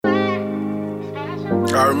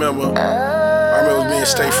I remember it was being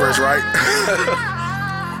Stay Fresh, right?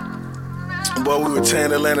 Boy, we were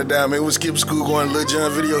tearing Atlanta down, man. We was skipping school going to Lil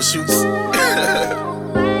Jon video shoots.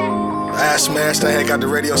 I smashed, I had got the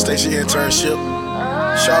radio station internship.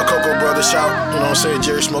 Shout Coco Brother, shout, you know what I'm saying,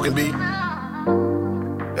 Jerry Smoking B.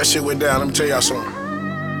 That shit went down, let me tell y'all something.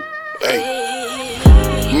 Hey.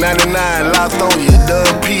 99, Latonia,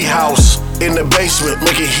 Doug P. House. In the basement,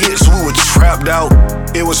 making hits, we were trapped out.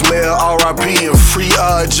 It was Mel, R.I.P. and Free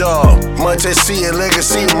Odd Job. Montesi and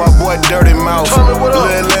Legacy, my boy Dirty Mouth. Lil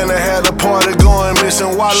Atlanta had a party going,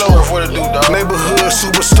 missing Wallow. Neighborhood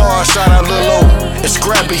superstar, shout out Lil O. And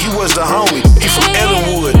Scrappy, he was the homie, he from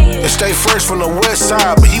Ellenwood. And Stay Fresh from the west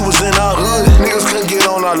side, but he was in our hood. Niggas couldn't get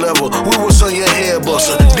on our level, we was on your head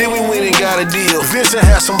buster. Then we went and got a deal. Vincent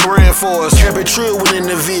had some bread for us, Cappy Trill went in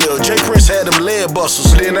the Ville. J Prince had them lead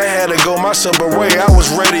busters. Then I had to go myself away, I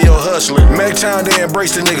was radio hustling. MacTown, they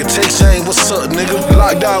embraced the nigga. Take Shane, what's up, nigga?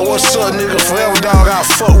 Lockdown, what's up, nigga? Forever dog, I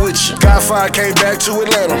fuck with you. Godfire came back to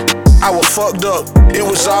Atlanta, I was fucked up. It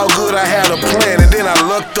was all good, I had a plan, and then I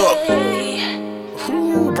lucked up.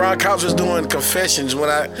 Brian Cox was doing confessions when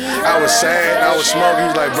I was sad, I was smoking. He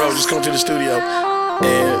was like, bro, just come to the studio.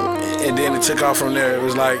 And then it took off from there. It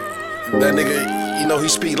was like, that nigga, you know, he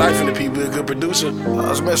speak life into people, a good producer. I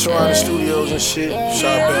was messing around in studios and shit.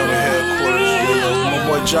 Shot down the headquarters. My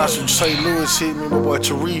boy Josh from St. Louis hit me, my boy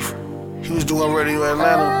Tarif. He was doing Radio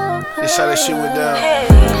Atlanta. That's how that shit went down.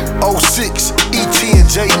 06, E.T. and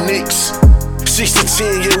J Nix. 6 to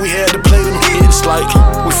 10, yeah, we had to play them hits like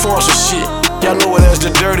we forced some shit. Y'all know it as the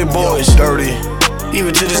Dirty Boys. Dirty.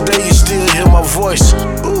 Even to this day, you still hear my voice.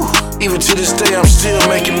 Ooh. Even to this day, I'm still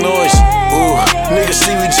making noise. Ooh. Nigga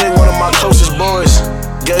CBJ, one of my closest boys,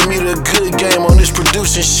 gave me the good game on this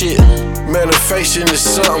producing shit. Manifestation is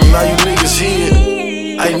something, now you niggas hear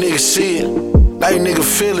it. Now you niggas see it. Now you niggas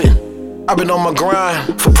feel it. I've been on my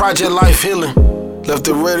grind for Project Life Healing. Left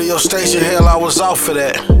the radio station, hell, I was off for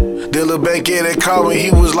that. Then Lil Bankhead, they called me,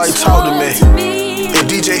 he was like, talk to me. And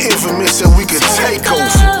DJ Infamous said we could take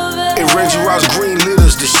over. And Reggie Ross Green lit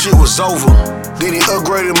us, the shit was over. Then he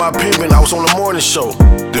upgraded my pimpin', I was on the morning show.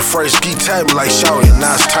 The first ski tagged me like, shout it,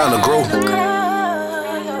 now it's time to grow.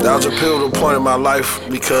 That was a pivotal point in my life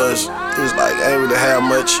because it was like, I ain't really have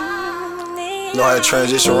much. You know, I had to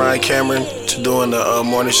transition Ryan Cameron to doing the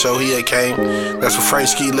morning show. He had came. That's when Frank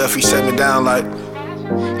Ski left. He sat me down like,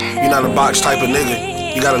 you're not a box type of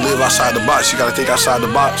nigga. You gotta live outside the box. You gotta think outside the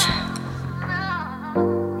box.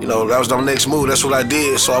 You know, that was my next move. That's what I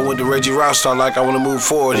did. So I went to Reggie Ross, started like, I wanna move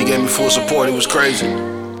forward. He gave me full support. It was crazy.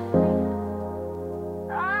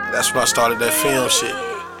 That's when I started that film shit.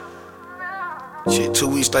 2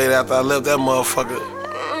 weeks later after I left that motherfucker,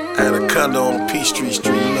 I had a condo on Peachtree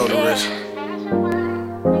Street. You know the rest.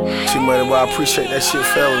 T-Money, boy, I appreciate that shit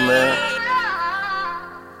forever, man.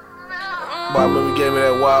 Boy, I remember you gave me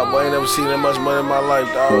that wild, boy. I ain't never seen that much money in my life,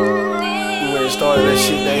 dog. We went and started that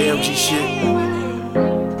shit, that AMG shit.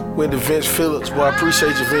 Went to Vince Phillips, boy, I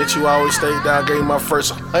appreciate you, Vince. You always stayed down, gave me my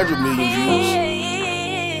first 100 million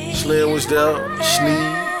views. Slim was there,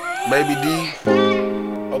 Sneed, Baby D,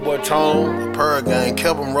 my boy Tone, Pearl Gang,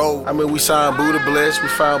 kept them roll. I mean, we signed Buddha Bless, we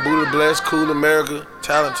found Buddha Bless, Cool America,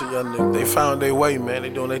 talented young niggas. They found their way, man. They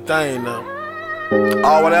doing their thing now.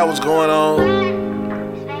 All that was going on,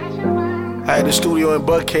 I had the studio in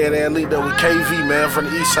Buckhead and linked up with KV, man, from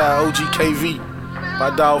the east side, OG KV, my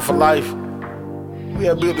dog for life. We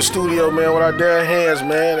had built the studio, man, with our bare hands,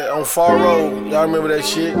 man, on Far Road. Y'all remember that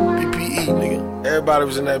shit? PPE, nigga. Everybody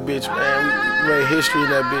was in that bitch, man. We made history in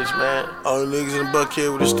that bitch, man. All the niggas in Buckhead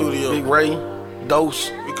with the studio. Big Ray, Dose,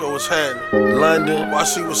 Rico, what's happening? London,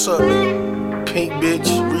 YC, what's up, nigga? Pink bitch,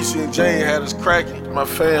 Reese and Jane had us cracking. My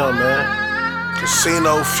fam, man.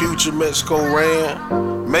 Casino, Future, Mexico, Ran.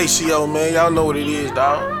 Maceo, man, y'all know what it is,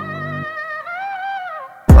 dog.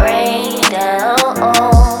 Rain down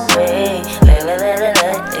on me,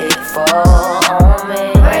 let it fall on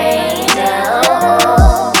me. Rain down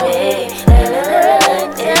on me, let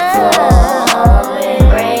it fall on me.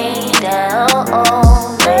 Rain down on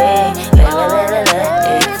me, let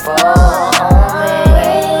it fall on me.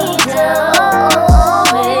 Rain down on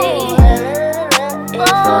me, let it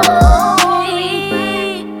fall on me.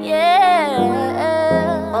 Yeah,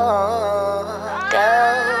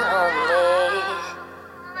 down on me.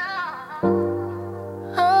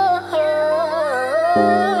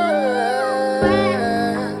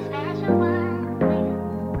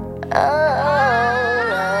 Oh.